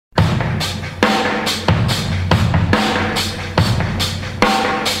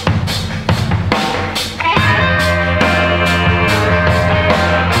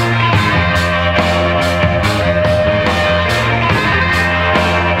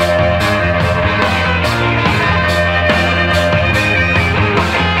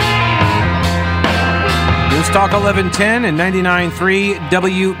Talk 1110 and 99.3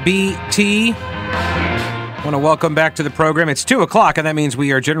 WBT. I want to welcome back to the program. It's 2 o'clock, and that means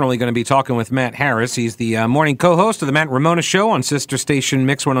we are generally going to be talking with Matt Harris. He's the morning co-host of the Matt Ramona Show on sister station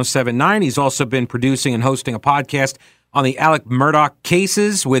Mix 107.9. He's also been producing and hosting a podcast on the Alec Murdaugh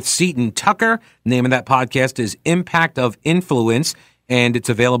cases with Seton Tucker. The name of that podcast is Impact of Influence, and it's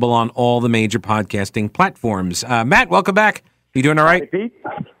available on all the major podcasting platforms. Matt, welcome back. You doing all right? Hi, Pete.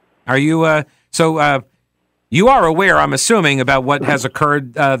 Are you, you are aware, I'm assuming, about what has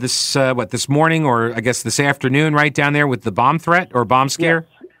occurred this morning, or I guess this afternoon, right down there with the bomb threat or bomb scare?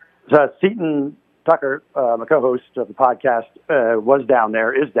 Yes. Seton Tucker, my co-host of the podcast, is down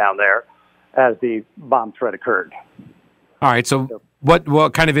there as the bomb threat occurred. All right, so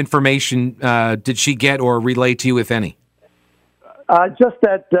what kind of information did she get or relay to you, if any? Just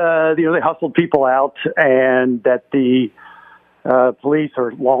that they hustled people out, and that the police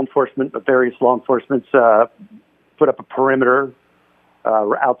or law enforcement, various law enforcement, put up a perimeter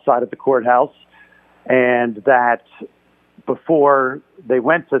outside of the courthouse, and that before they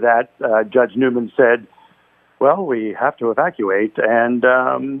went to that, Judge Newman said, well, we have to evacuate, and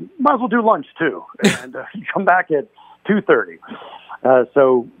might as well do lunch, too, and you come back at 2:30.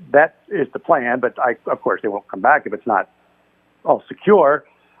 So that is the plan, but of course they won't come back if it's not all secure,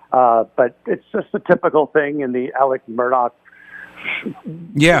 but it's just a typical thing in the Alec Murdaugh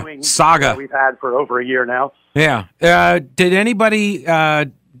saga we've had for over a year now. Yeah. Did anybody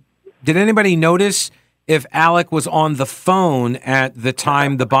notice if Alec was on the phone at the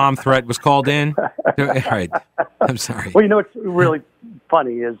time the bomb threat was called in? All right. I'm sorry. Well, what's really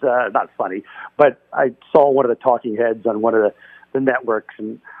funny is, not funny, but I saw one of the talking heads on one of the networks,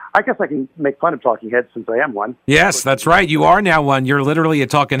 and I guess I can make fun of talking heads since I am one. Yes, that's right. You are now one. You're literally a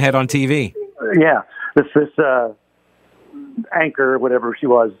talking head on TV. Yeah. This anchor, whatever she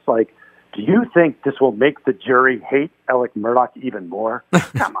was, like, do you think this will make the jury hate Alec Murdaugh even more?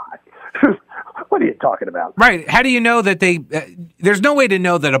 Come on. What are you talking about? Right. How do you know that there's no way to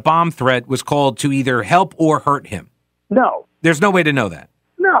know that a bomb threat was called to either help or hurt him? No. There's no way to know that.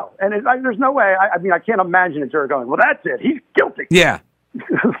 No. And there's no way. I mean, I can't imagine a jury going, well, that's it. He's guilty. Yeah.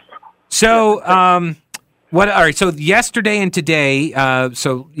 So, all right. So yesterday and today,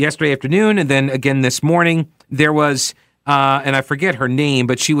 so yesterday afternoon and then again this morning, there was, and I forget her name,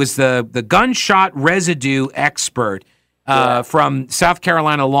 but she was the gunshot residue expert from South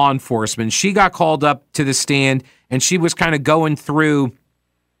Carolina law enforcement. She got called up to the stand, and she was kind of going through,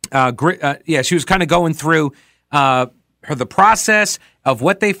 the process of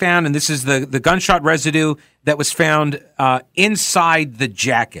what they found, and this is the gunshot residue that was found inside the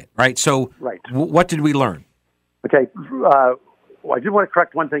jacket, right? So what did we learn? Okay. I did want to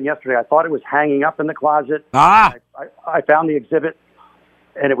correct one thing yesterday. I thought it was hanging up in the closet. I found the exhibit,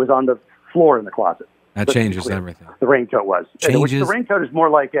 and it was on the floor in the closet. That changes everything. The raincoat was. The raincoat is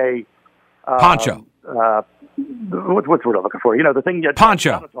more like a... poncho. What's the word I'm looking for? The thing...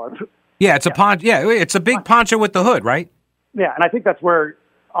 Poncho. Yeah, it's a poncho. Yeah, it's a big poncho with the hood, right? Yeah, and I think that's where,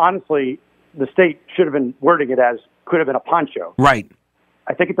 honestly, the state should have been wording it as could have been a poncho. Right.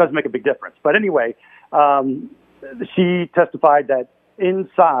 I think it does make a big difference. But anyway, she testified that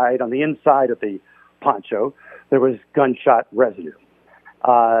on the inside of the poncho, there was gunshot residue.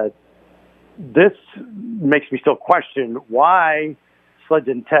 This makes me still question why SLED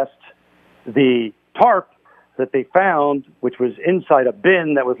didn't test the tarp that they found, which was inside a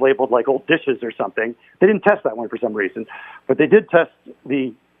bin that was labeled like old dishes or something. They didn't test that one for some reason, but they did test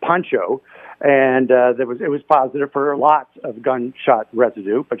the poncho, and it was positive for lots of gunshot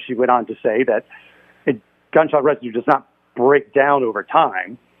residue. But she went on to say that gunshot residue does not break down over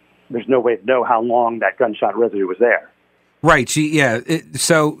time. There's no way to know how long that gunshot residue was there. Right.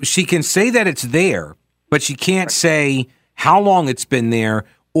 So she can say that it's there, but she can't say how long it's been there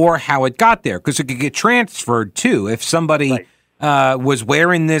or how it got there, because it could get transferred too. If somebody was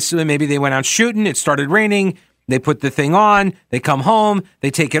wearing this, maybe they went out shooting, it started raining, they put the thing on, they come home, they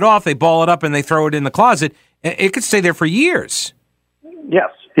take it off, they ball it up, and they throw it in the closet. It could stay there for years. Yes,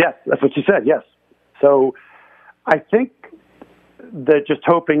 that's what she said, yes. So I think they're just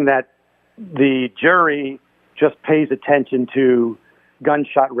hoping that the jury just pays attention to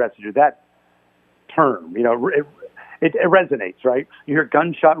gunshot residue, that term. It resonates, right? You hear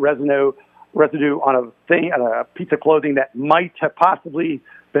gunshot residue on a piece of clothing that might have possibly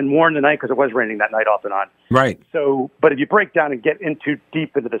been worn the night because it was raining that night off and on. Right. So, but if you break down and get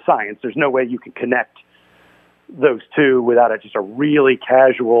deep into the science, there's no way you can connect those two without just a really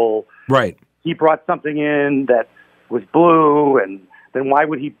casual. Right. He brought something in that was blue, and then why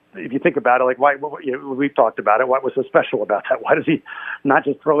would he? If you think about it, like we've talked about it. What was so special about that? Why does he not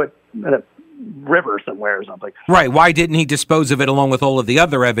just throw it in a river somewhere or something. Right. Why didn't he dispose of it along with all of the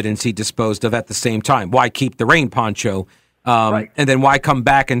other evidence he disposed of at the same time? Why keep the rain poncho? Right. And then why come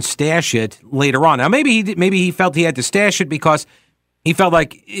back and stash it later on? Now, maybe he felt he had to stash it because he felt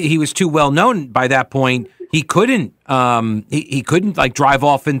like he was too well known by that point. He couldn't he couldn't like drive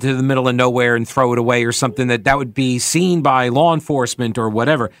off into the middle of nowhere and throw it away or something that would be seen by law enforcement or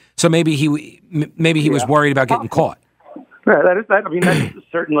whatever. So maybe he was worried about getting caught. Yeah, that's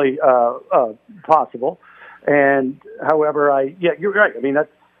certainly possible. And however, you're right. I mean,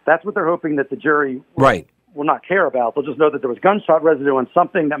 that's what they're hoping that the jury will not care about. They'll just know that there was gunshot residue on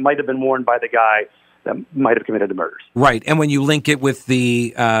something that might have been worn by the guy that might have committed the murders. Right. And when you link it with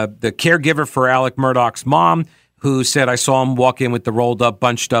the caregiver for Alec Murdaugh's mom, who said, I saw him walk in with the rolled up,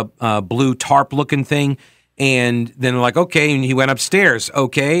 bunched up blue tarp looking thing. And then like, okay, and he went upstairs.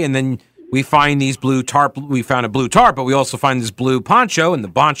 Okay. And then we find these blue tarp. We found a blue tarp, but we also find this blue poncho, and the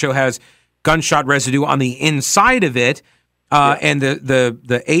poncho has gunshot residue on the inside of it. And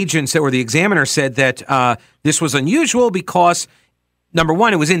the agent said, or the examiner said that this was unusual because, number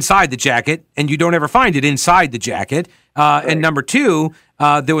one, it was inside the jacket, and you don't ever find it inside the jacket. And number two,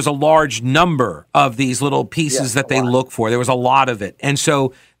 there was a large number of these little pieces that they look for. There was a lot of it. And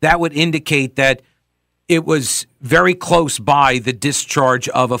so that would indicate that it was very close by the discharge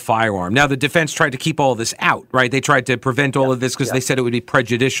of a firearm. Now, the defense tried to keep all of this out, right? They tried to prevent all of this because they said it would be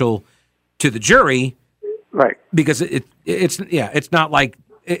prejudicial to the jury. Right. Because it's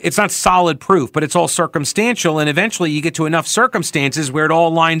not solid proof, but it's all circumstantial, and eventually you get to enough circumstances where it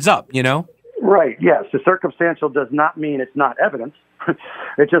all lines up, you know? Right, yes. The circumstantial does not mean it's not evidence.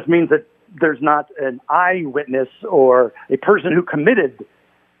 It just means that there's not an eyewitness or a person who committed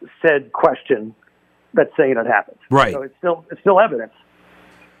said question that's saying it happened. Right. So it's still evidence.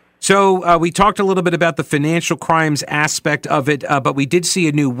 So we talked a little bit about the financial crimes aspect of it, but we did see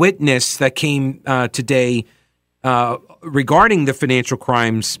a new witness that came today regarding the financial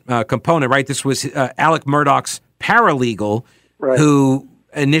crimes component, right? This was Alec Murdaugh's paralegal, who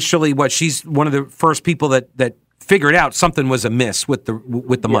initially, she's one of the first people that figured out something was amiss with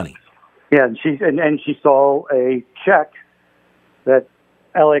the money. Yeah, and she saw a check that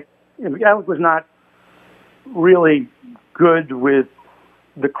Alec was not really good with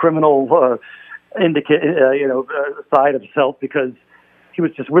the criminal side of himself, because he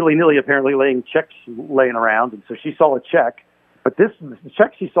was just willy-nilly apparently laying checks laying around, and so she saw a check. But the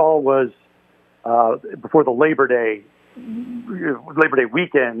check she saw was before the Labor Day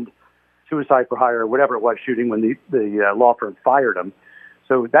weekend suicide for hire or whatever it was shooting when the law firm fired him.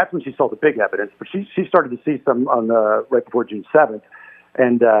 So that's when she saw the big evidence. But she started to see some right before June 7th,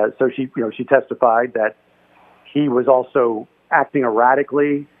 and so she testified that he was also acting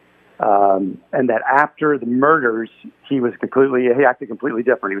erratically, and that after the murders, he acted completely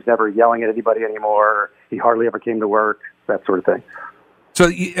different. He was never yelling at anybody anymore. He hardly ever came to work, that sort of thing. So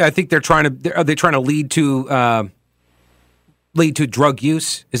I think are they trying to lead to drug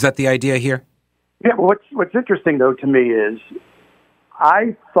use? Is that the idea here? Yeah. Well, what's interesting though to me is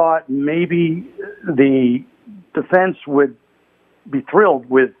I thought maybe the defense would be thrilled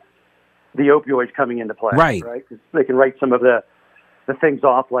with the opioids coming into play, right? 'Cause they can write some of the things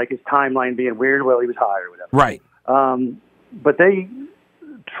off, like his timeline being weird. Well, he was high or whatever. Right. But they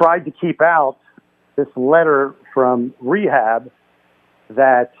tried to keep out this letter from rehab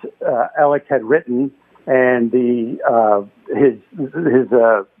that Alec had written, and his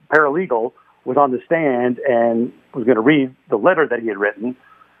paralegal was on the stand and was going to read the letter that he had written,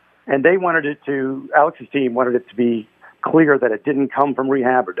 and Alex's team wanted it to be clear that it didn't come from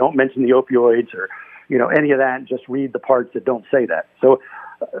rehab, or don't mention the opioids, or any of that, and just read the parts that don't say that. So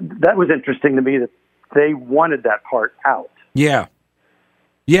that was interesting to me that they wanted that part out. Yeah.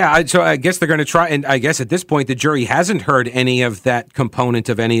 Yeah, so I guess they're going to try, and I guess at this point the jury hasn't heard any of that component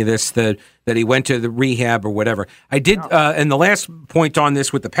of any of this, that he went to the rehab or whatever. I did, and the last point on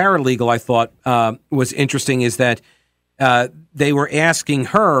this with the paralegal I thought was interesting is that they were asking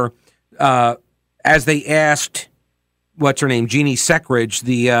her, as they asked, what's her name, Jeannie Seckridge,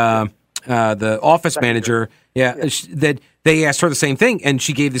 the office manager, that they asked her the same thing, and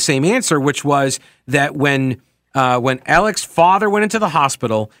she gave the same answer, which was that when Alec's father went into the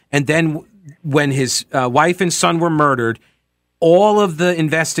hospital, and then when his wife and son were murdered, all of the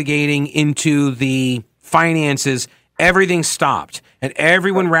investigating into the finances, everything stopped, and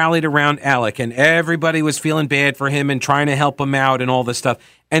everyone rallied around Alec, and everybody was feeling bad for him and trying to help him out and all this stuff.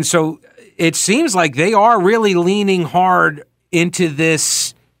 And so it seems like they are really leaning hard into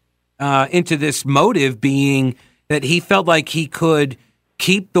this motive, being that he felt like he could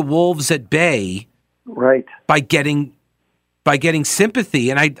keep the wolves at bay, right, by getting sympathy.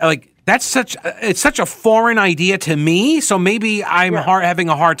 And I it's such a foreign idea to me. So maybe I'm having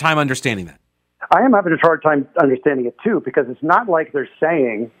a hard time understanding that. I am having a hard time understanding it too, because it's not like they're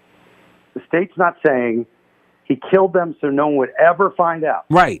saying, the state's not saying he killed them so no one would ever find out.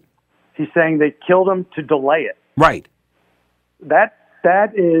 Right. He's saying they killed him to delay it. Right. That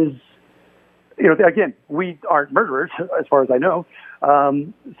is, again, we aren't murderers as far as I know.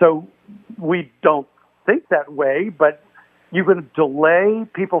 So we don't think that way, but you're going to delay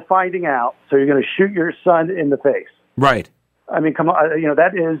people finding out, so you're going to shoot your son in the face. Right. I mean, come on,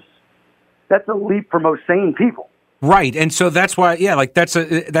 that's a leap for most sane people. Right, and so that's why,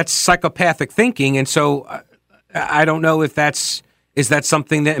 that's psychopathic thinking, and so I don't know if is that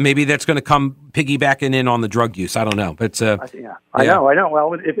something that maybe that's going to come piggybacking in on the drug use. I don't know, but I know.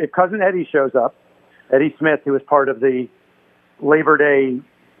 Well, if Cousin Eddie shows up, Eddie Smith, who was part of the Labor Day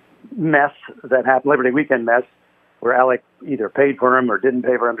mess that happened, Labor Day weekend mess, where Alec either paid for him or didn't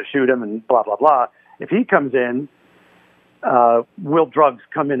pay for him to shoot him, and blah blah blah. If he comes in, will drugs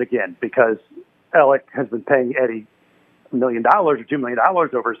come in again? Because Alec has been paying Eddie $1 million or $2 million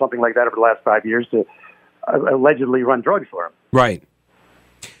over something like that over the last 5 years to allegedly run drugs for him. Right.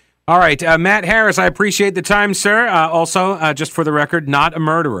 All right. Matt Harris, I appreciate the time, sir. Also, just for the record, not a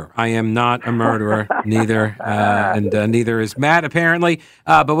murderer. I am not a murderer, neither. And neither is Matt, apparently.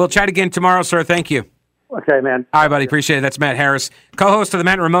 But we'll chat again tomorrow, sir. Thank you. Okay, man. All right, buddy. Appreciate it. That's Matt Harris, co-host of the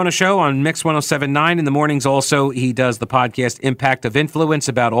Matt and Ramona Show on Mix 107.9 in the mornings. Also, he does the podcast Impact of Influence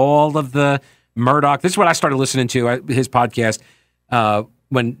about all of the Murdaugh. This is what I started listening to, his podcast,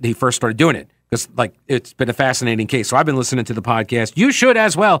 when he first started doing it. Because, it's been a fascinating case. So I've been listening to the podcast. You should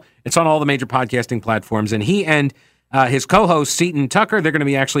as well. It's on all the major podcasting platforms. And he and his co-host, Seton Tucker, they're going to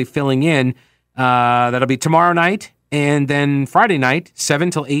be actually filling in. That'll be tomorrow night and then Friday night,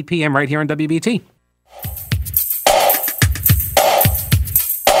 7 till 8 p.m. right here on WBT.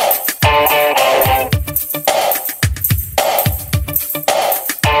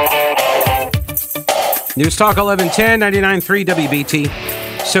 News Talk 1110, 99.3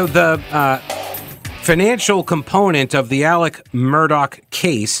 WBT. So the financial component of the Alec Murdaugh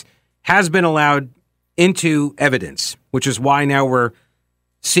case has been allowed into evidence, which is why now we're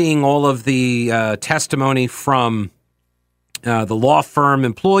seeing all of the testimony from the law firm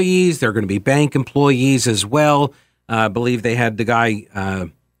employees. They're going to be bank employees as well. I believe they had the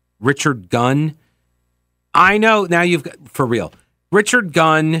guy, Richard Gunn. I know, now you've got, for real, Richard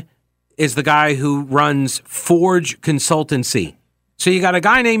Gunn is the guy who runs Forge Consultancy. So you got a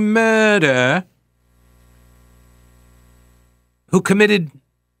guy named Murdaugh who committed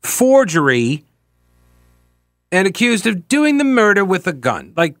forgery and accused of doing the murder with a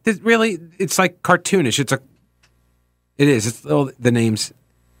gun. Like, this really, it's like cartoonish. It is. It's all the names.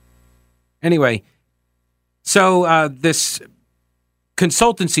 Anyway, so this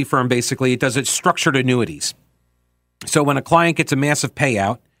consultancy firm, basically, it does it structured annuities. So when a client gets a massive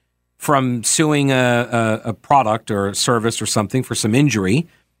payout from suing a product or a service or something for some injury,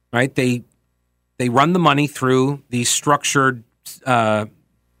 right? They run the money through these structured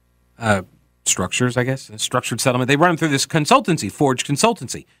structures, I guess, structured settlement. They run them through this consultancy, Forge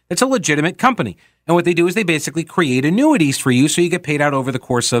Consultancy. It's a legitimate company. And what they do is they basically create annuities for you so you get paid out over the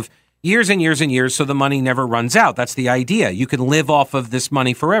course of years and years and years so the money never runs out. That's the idea. You can live off of this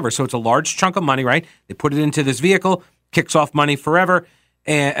money forever. So it's a large chunk of money, right? They put it into this vehicle, kicks off money forever.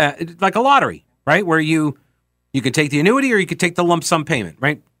 And like a lottery, right? Where you could take the annuity or you could take the lump sum payment,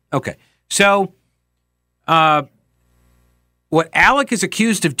 right? Okay. So what Alec is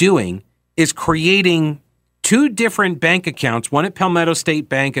accused of doing is creating two different bank accounts, one at Palmetto State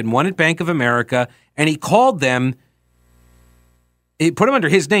Bank and one at Bank of America, and he called them, he put them under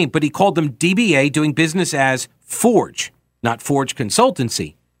his name, but he called them DBA, doing business as Forge, not Forge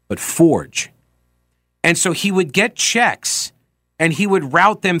Consultancy, but Forge. And so he would get checks and he would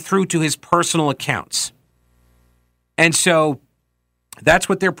route them through to his personal accounts. And so that's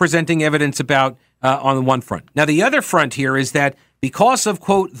what they're presenting evidence about on the one front. Now, the other front here is that because of,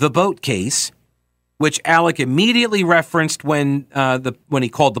 quote, the boat case, which Alec immediately referenced when he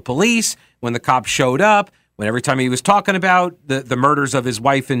called the police, when the cops showed up, when every time he was talking about the murders of his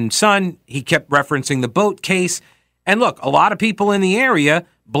wife and son, he kept referencing the boat case. And look, a lot of people in the area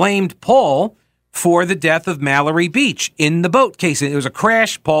blamed Paul for the death of Mallory Beach in the boat case. It was a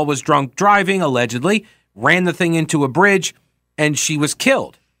crash. Paul was drunk driving, allegedly, ran the thing into a bridge, and she was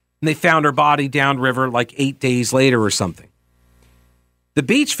killed. And they found her body downriver like 8 days later or something. The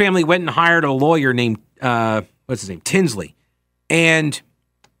Beach family went and hired a lawyer named, Tinsley. And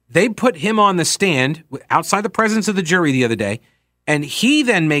they put him on the stand outside the presence of the jury the other day. And he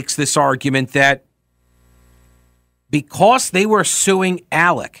then makes this argument that because they were suing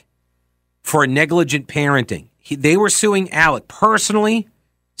Alec, for negligent parenting. They were suing Alec personally,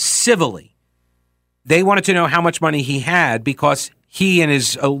 civilly. They wanted to know how much money he had because he and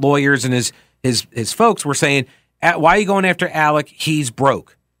his lawyers and his folks were saying, why are you going after Alec? He's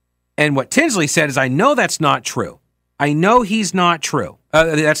broke. And what Tinsley said is, I know that's not true. I know he's not true.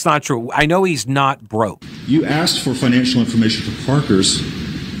 That's not true. I know he's not broke. You asked for financial information for Parker's.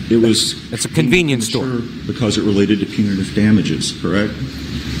 It's a convenience store. Because it related to punitive damages, correct?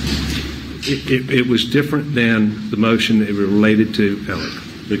 It was different than the motion that related to Alec.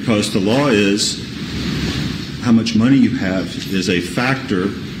 Because the law is how much money you have is a factor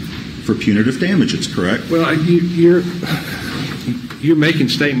for punitive damages, correct? Well, you're making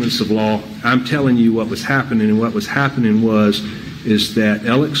statements of law. I'm telling you what was happening, and what was happening is that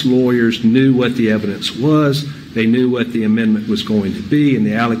Alec's lawyers knew what the evidence was. They knew what the amendment was going to be and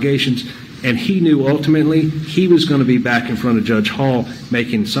the allegations, and he knew ultimately he was going to be back in front of Judge Hall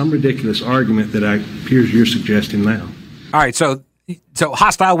making some ridiculous argument that appears you're suggesting now. All right, so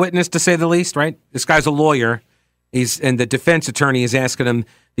hostile witness, to say the least, right? This guy's a lawyer. And the defense attorney is asking him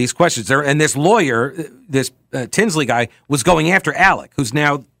these questions. And this lawyer, this Tinsley guy, was going after Alec, who's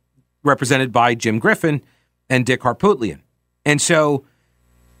now represented by Jim Griffin and Dick Harpootlian. And so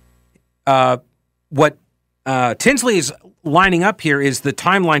what Tinsley is lining up here is the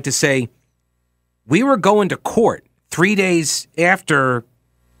timeline to say, we were going to court 3 days after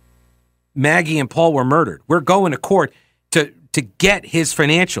Maggie and Paul were murdered. We're going to court to get his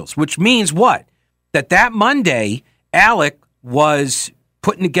financials, which means what? That Monday, Alec was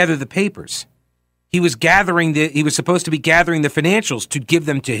putting together the papers. He was supposed to be gathering the financials to give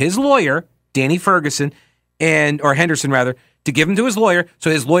them to his lawyer, Danny Ferguson, or Henderson rather, to give them to his lawyer so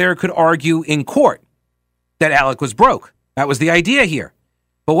his lawyer could argue in court that Alec was broke. That was the idea here.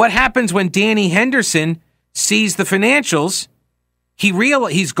 But what happens when Danny Henderson sees the financials?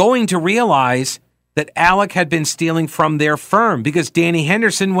 He's going to realize that Alec had been stealing from their firm because Danny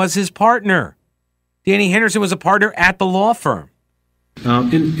Henderson was his partner. Danny Henderson was a partner at the law firm.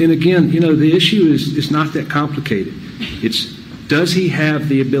 And again, the issue is not that complicated. It's, does he have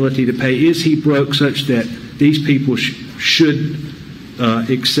the ability to pay? Is he broke such that these people should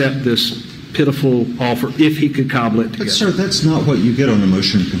accept this pitiful offer if he could cobble it together? But, sir, that's not what you get on a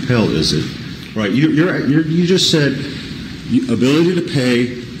motion to compel, is it? Right? You just said ability to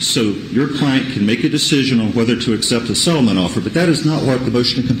pay so your client can make a decision on whether to accept a settlement offer, but that is not what the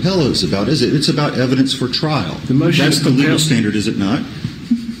motion to compel is about, is it? It's about evidence for trial. That's the legal standard, is it not?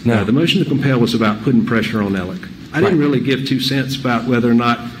 No, the motion to compel was about putting pressure on Alec. I didn't really give 2 cents about whether or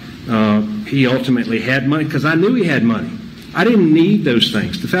not he ultimately had money, because I knew he had money. I didn't need those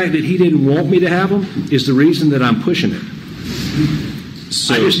things. The fact that he didn't want me to have them is the reason that I'm pushing it.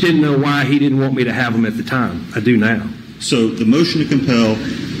 So, I just didn't know why he didn't want me to have them at the time. I do now. So the motion to compel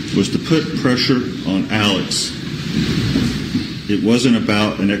was to put pressure on Alex. It wasn't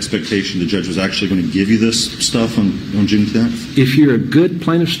about an expectation the judge was actually going to give you this stuff on June 10th? If you're a good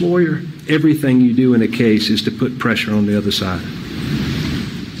plaintiff's lawyer, everything you do in a case is to put pressure on the other side.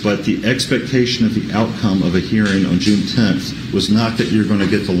 But the expectation of the outcome of a hearing on June 10th was not that you're going to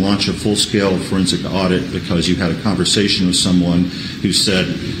get to launch a full-scale forensic audit because you had a conversation with someone whose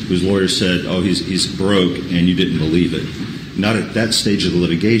lawyer said, oh, he's broke, and you didn't believe it. Not at that stage of the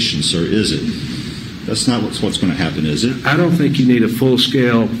litigation, sir, is it? That's not what's going to happen, is it? I don't think you need a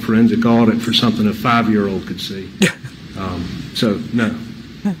full-scale forensic audit for something a 5-year-old could see. So, no.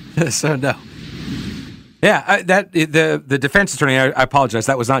 So, no. Yeah, the defense attorney, I apologize,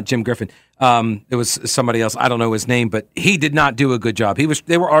 that was not Jim Griffin. It was somebody else. I don't know his name, but he did not do a good job.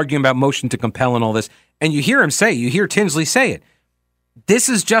 They were arguing about motion to compel and all this, and you hear Tinsley say it. This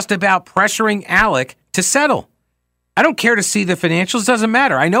is just about pressuring Alec to settle. I don't care to see the financials. Doesn't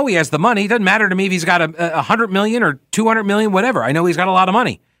matter. I know he has the money. It doesn't matter to me if he's got $100 million or $200 million, whatever. I know he's got a lot of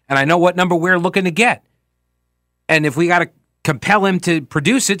money, and I know what number we're looking to get. And if we got to compel him to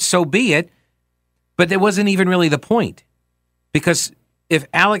produce it, so be it. But that wasn't even really the point. Because if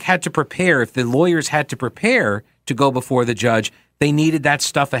Alec had to prepare, if the lawyers had to prepare to go before the judge, they needed that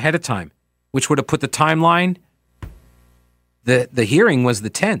stuff ahead of time, which would have put the timeline. The hearing was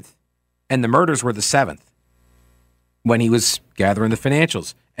the 10th, and the murders were the 7th, when he was gathering the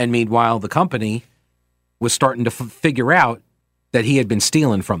financials. And meanwhile, the company was starting to figure out that he had been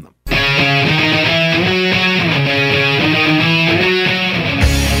stealing from them.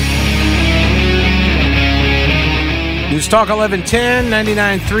 News Talk 1110,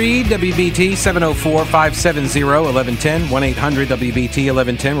 99.3 WBT, 704-570-1110,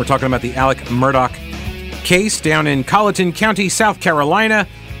 1-800-WBT-1110. We're talking about the Alec Murdaugh case down in Colleton County, South Carolina.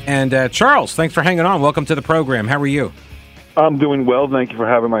 And Charles, thanks for hanging on. Welcome to the program. How are you? I'm doing well. Thank you for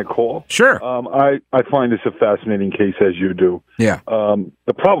having my call. Sure. I find this a fascinating case, as you do. Yeah.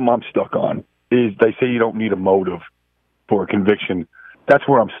 The problem I'm stuck on is they say you don't need a motive for a conviction. That's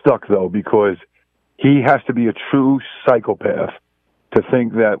where I'm stuck, though, because he has to be a true psychopath to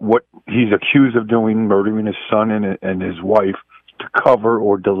think that what he's accused of doing, murdering his son and his wife, to cover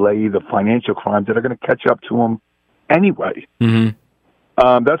or delay the financial crimes that are going to catch up to him anyway. Mm-hmm.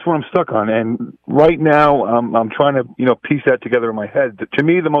 That's what I'm stuck on. And right now, I'm trying to, piece that together in my head. To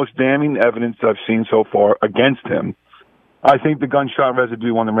me, the most damning evidence I've seen so far against him, I think the gunshot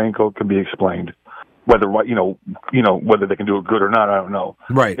residue on the raincoat can be explained. Whether whether they can do it good or not, I don't know.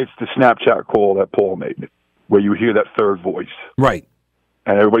 Right. It's the Snapchat call that Paul made, where you hear that third voice. Right.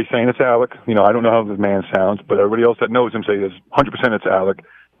 And everybody's saying it's Alec. I don't know how this man sounds, but everybody else that knows him says 100% it's Alec,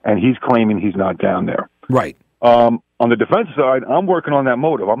 and he's claiming he's not down there. Right. On the defense side, I'm working on that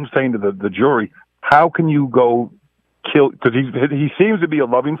motive. I'm saying to the jury, how can you go kill? Because he seems to be a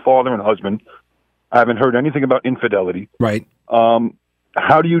loving father and husband. I haven't heard anything about infidelity. Right.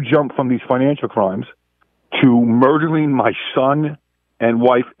 How do you jump from these financial crimes to murdering my son and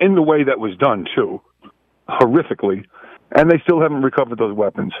wife in the way that was done, too, horrifically, and they still haven't recovered those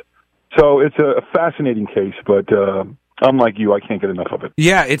weapons? So it's a fascinating case, but I'm like you, I can't get enough of it.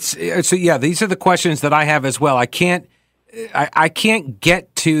 Yeah, these are the questions that I have as well. I can't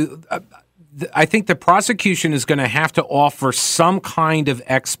get to. I think the prosecution is going to have to offer some kind of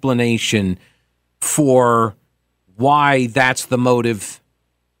explanation for why that's the motive,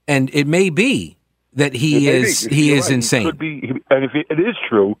 and it may be that he is right. Insane. Could be, and if it is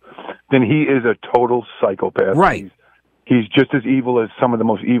true, then he is a total psychopath. Right. He's just as evil as some of the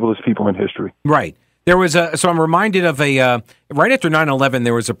most evilest people in history. Right. There was so I'm reminded of right after 9/11,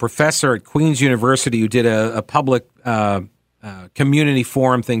 there was a professor at Queen's University who did a public community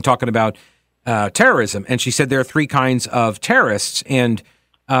forum thing talking about terrorism, and she said there are three kinds of terrorists, and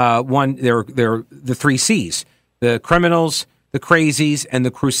one they're the three C's: the criminals, the crazies, and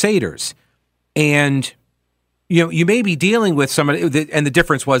the crusaders. And you may be dealing with somebody, and the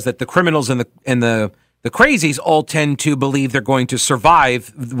difference was that the criminals and the crazies all tend to believe they're going to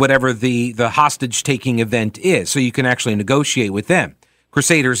survive whatever the hostage taking event is, so you can actually negotiate with them.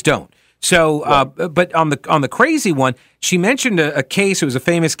 Crusaders don't. So, but on the crazy one, she mentioned a case. It was a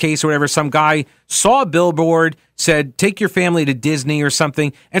famous case or whatever. Some guy saw a billboard, said, "Take your family to Disney" or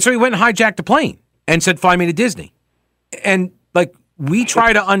something, and so he went and hijacked a plane and said, "Fly me to Disney." And we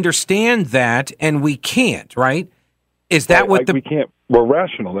try to understand that, and we can't. Right? Is that what we can't? We're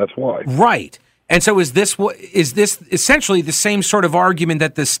rational. That's why. Right. And so is this essentially the same sort of argument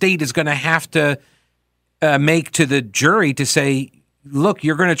that the state is going to have to make to the jury to say, look,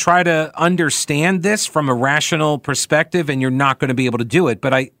 you're going to try to understand this from a rational perspective, and you're not going to be able to do it.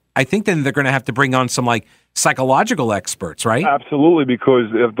 But I think then they're going to have to bring on some psychological experts, right? Absolutely,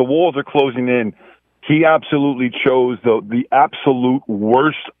 because if the walls are closing in, he absolutely chose the absolute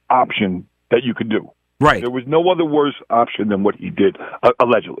worst option that you could do. Right. There was no other worse option than what he did,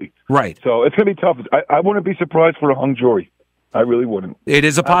 allegedly. Right. So it's going to be tough. I wouldn't be surprised for a hung jury. I really wouldn't. It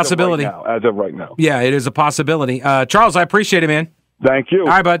is a possibility. As of right now. Yeah, it is a possibility. Charles, I appreciate it, man. Thank you. All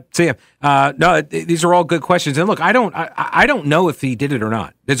right, bud. See ya. No, these are all good questions. And look, I don't know if he did it or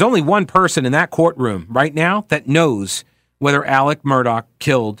not. There's only one person in that courtroom right now that knows whether Alec Murdaugh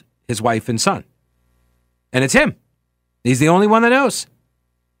killed his wife and son. And it's him. He's the only one that knows.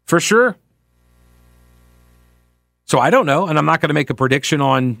 For sure. So I don't know, and I'm not going to make a prediction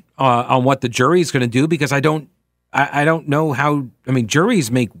on what the jury is going to do because I don't know how. I mean,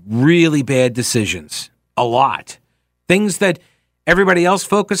 juries make really bad decisions, a lot, things that everybody else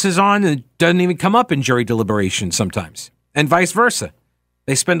focuses on and doesn't even come up in jury deliberation sometimes, and vice versa.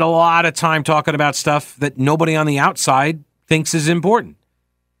 They spend a lot of time talking about stuff that nobody on the outside thinks is important.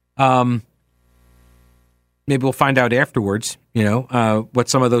 Maybe we'll find out afterwards. What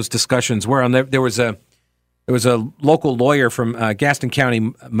some of those discussions were. And there was a local lawyer from Gaston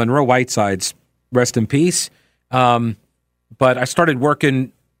County, Monroe Whitesides, rest in peace. But I started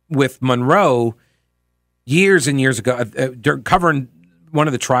working with Monroe years and years ago, covering one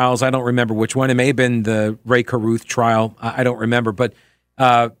of the trials. I don't remember which one. It may have been the Ray Caruth trial. I don't remember. But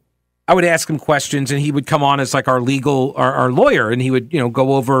I would ask him questions, and he would come on as our lawyer, and he would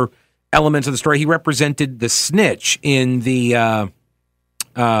go over elements of the story. He represented the snitch in the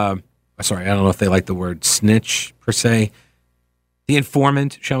sorry, I don't know if they like the word snitch per se. The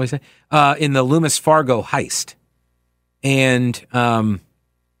informant, shall we say, in the Loomis Fargo heist. And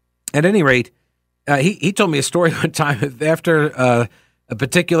at any rate, he told me a story one time after a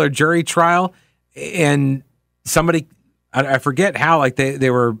particular jury trial, and somebody, I forget how, they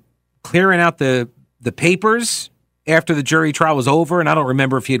were clearing out the papers, after the jury trial was over, and I don't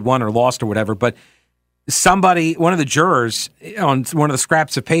remember if he had won or lost or whatever, but one of the jurors on one of the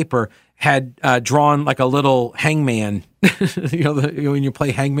scraps of paper had drawn like a little hangman, when you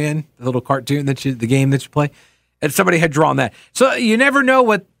play hangman, the little cartoon the game that you play, and somebody had drawn that. So you never know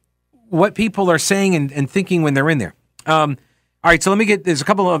what people are saying and thinking when they're in there. All right, so there's a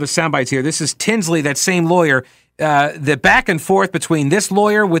couple of other sound bites here. This is Tinsley, that same lawyer, the back and forth between this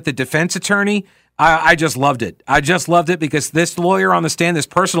lawyer with the defense attorney. I just loved it. I just loved it because this lawyer on the stand, this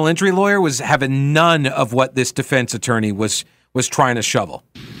personal injury lawyer, was having none of what this defense attorney was trying to shovel.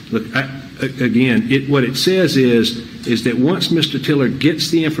 Look, what it says is that once Mr. Tiller gets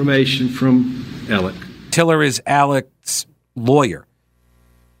the information from Alec. Tiller is Alec's lawyer,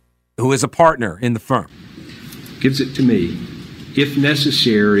 who is a partner in the firm. Gives it to me. If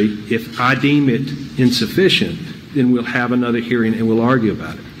necessary, if I deem it insufficient, then we'll have another hearing and we'll argue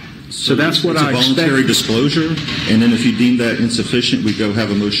about it. So that's what I expect. It's a voluntary disclosure, and then if you deem that insufficient, we go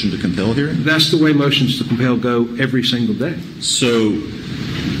have a motion to compel hearing? That's the way motions to compel go every single day. So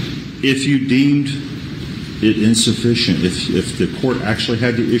if you deemed it insufficient, if the court actually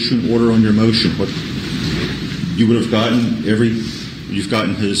had to issue an order on your motion, what you would have gotten you've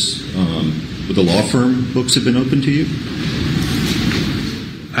gotten his, would the law firm books have been open to you?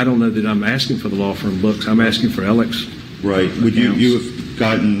 I don't know that I'm asking for the law firm books. I'm asking for Alec's. Right. Would you have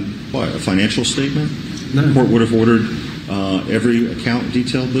gotten a financial statement? No. The court would have ordered every account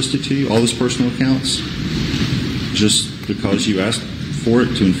detailed listed to you, all his personal accounts, just because you asked for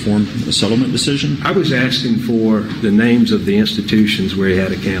it to inform a settlement decision? I was asking for the names of the institutions where he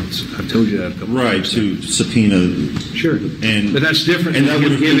had accounts. I've told you that a couple right, times. to subpoena. Sure. But that's different. And that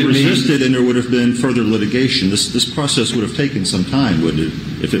would have been resisted, and there would have been further litigation. This process would have taken some time, would it,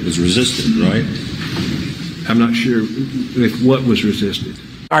 if it was resisted, right? I'm not sure if what was resisted.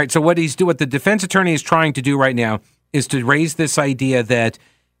 All right, so what the defense attorney is trying to do right now is to raise this idea that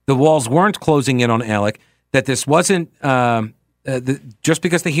the walls weren't closing in on Alec, that this wasn't just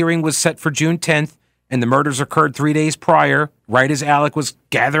because the hearing was set for June 10th and the murders occurred 3 days prior, right as Alec was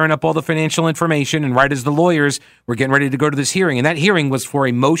gathering up all the financial information and right as the lawyers were getting ready to go to this hearing. And that hearing was for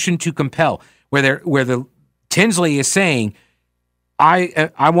a motion to compel, where the Tinsley is saying,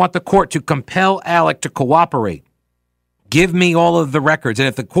 I want the court to compel Alec to cooperate. Give me all of the records. And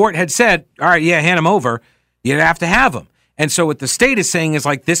if the court had said, all right, yeah, hand them over, you'd have to have them. And so what the state is saying is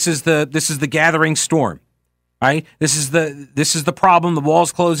like, this is the gathering storm, right? This is the problem. The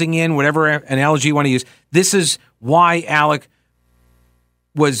wall's closing in, whatever analogy you want to use. This is why Alec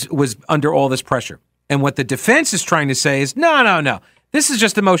was under all this pressure. And what the defense is trying to say is, no. This is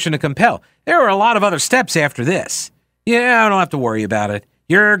just a motion to compel. There are a lot of other steps after this. Yeah, I don't have to worry about it.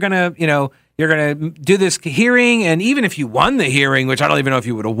 You're going to do this hearing, and even if you won the hearing, which I don't even know if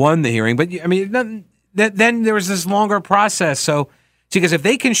you would have won the hearing, but I mean, then there was this longer process. So, because if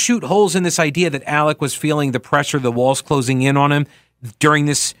they can shoot holes in this idea that Alec was feeling the pressure, the walls closing in on him during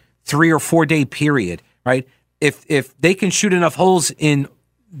this 3 or 4 day period, right? If they can shoot enough holes in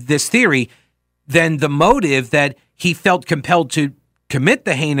this theory, then the motive that he felt compelled to commit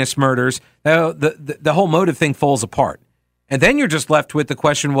the heinous murders, the whole motive thing falls apart. And then you're just left with the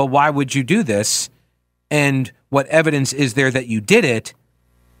question, well, why would you do this? And what evidence is there that you did it?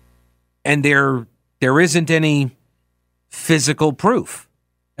 And there isn't any physical proof,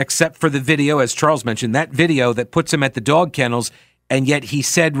 except for the video, as Charles mentioned, that video that puts him at the dog kennels, and yet he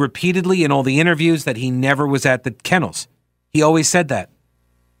said repeatedly in all the interviews that he never was at the kennels. He always said that.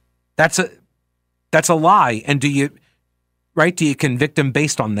 That's a lie. And do you convict him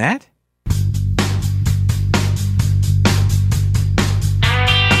based on that?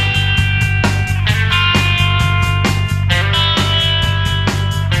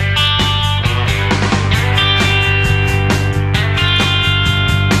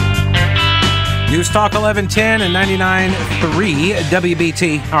 News Talk 1110 and 99.3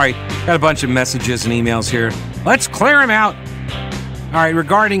 WBT. All right, got a bunch of messages and emails here. Let's clear them out. All right,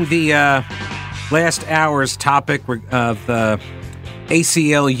 regarding the last hour's topic of the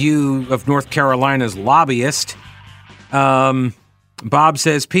ACLU of North Carolina's lobbyist, Bob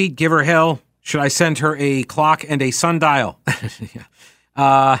says, Pete, give her hell. Should I send her a clock and a sundial?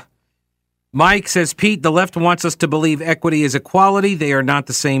 Mike says, Pete, the left wants us to believe equity is equality. They are not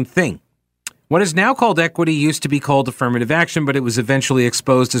the same thing. What is now called equity used to be called affirmative action, but it was eventually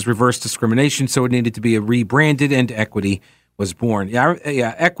exposed as reverse discrimination, so it needed to be rebranded, and equity was born. Yeah,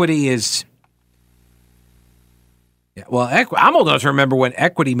 equity is... Yeah, well, I'm old enough to remember when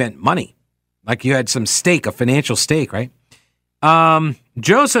equity meant money. Like you had some stake, a financial stake, right?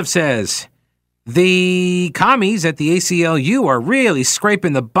 Joseph says, The commies at the ACLU are really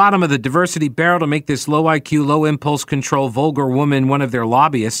scraping the bottom of the diversity barrel to make this low IQ, low impulse control, vulgar woman one of their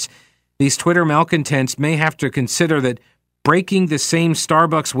lobbyists. These Twitter malcontents may have to consider that breaking the same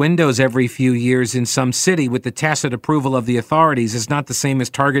Starbucks windows every few years in some city with the tacit approval of the authorities is not the same as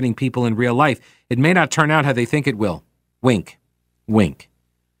targeting people in real life. It may not turn out how they think it will. Wink. Wink.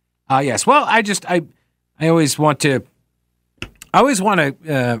 Yes. Well, I always want to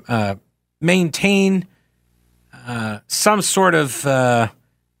maintain some sort of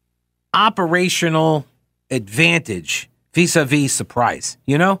operational advantage vis-a-vis surprise.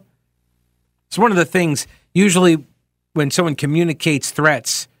 You know, it's one of the things usually when someone communicates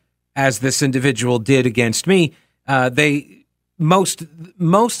threats, as this individual did against me, they most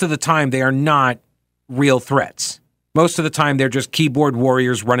of the time they are not real threats. Most of the time they're just keyboard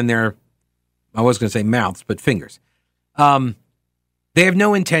warriors running their, I was going to say mouths, but fingers. They have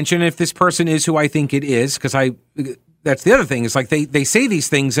no intention. If this person is who I think it is, because that's the other thing. It's like they say these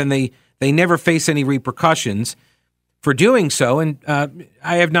things and they never face any repercussions for doing so. And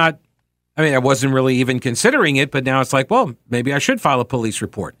I wasn't really even considering it, but now it's like, well, maybe I should file a police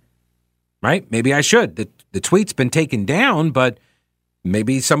report, right? Maybe I should. The tweet's been taken down, but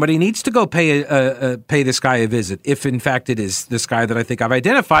maybe somebody needs to go pay this guy a visit. If in fact it is this guy that I think I've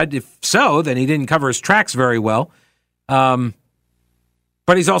identified. If so, then he didn't cover his tracks very well.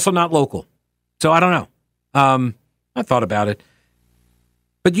 But he's also not local. So I don't know. I thought about it.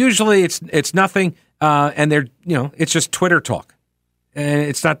 But usually it's nothing. And it's just Twitter talk. And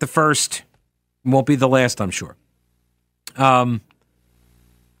it's not the first, won't be the last, I'm sure. What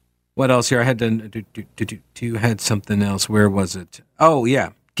else here? I had you had something else. Where was it? Oh, yeah.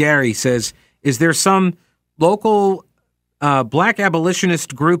 Gary says, is there some local black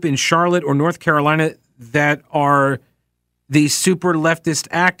abolitionist group in Charlotte or North Carolina that are these super leftist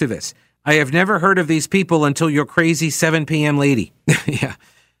activists? I have never heard of these people until your crazy 7 p.m. lady. Yeah.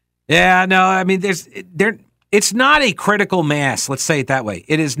 Yeah, no, I mean, it's not a critical mass. Let's say it that way.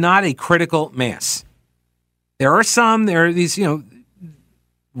 It is not a critical mass. There are these,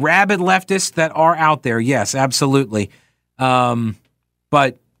 rabid leftists that are out there. Yes, absolutely.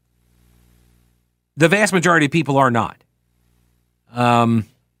 But the vast majority of people are not.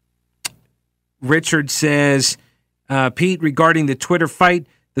 Richard says, Pete, regarding the Twitter fight,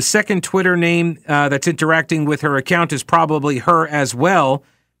 the second Twitter name that's interacting with her account is probably her as well.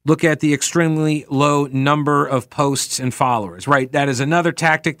 Look at the extremely low number of posts and followers, right? That is another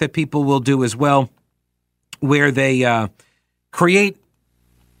tactic that people will do as well, where they create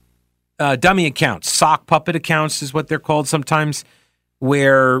dummy accounts. Sock puppet accounts is what they're called sometimes,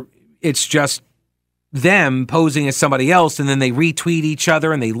 where it's just them posing as somebody else, and then they retweet each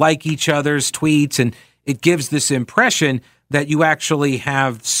other and they like each other's tweets, and it gives this impression that you actually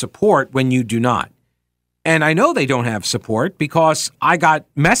have support when you do not. And I know they don't have support because I got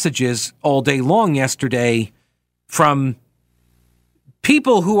messages all day long yesterday from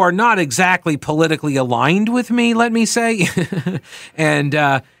people who are not exactly politically aligned with me, let me say.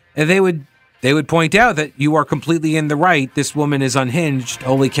 And they would point out that you are completely in the right. This woman is unhinged.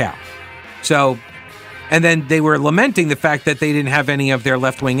 Holy cow. So, and then they were lamenting the fact that they didn't have any of their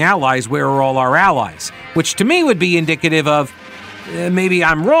left-wing allies. Where are all our allies? Which to me would be indicative of maybe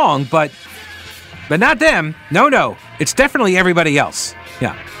I'm wrong, but not them. No. It's definitely everybody else.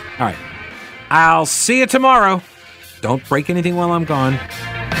 Yeah. All right. I'll see you tomorrow. Don't break anything while I'm gone.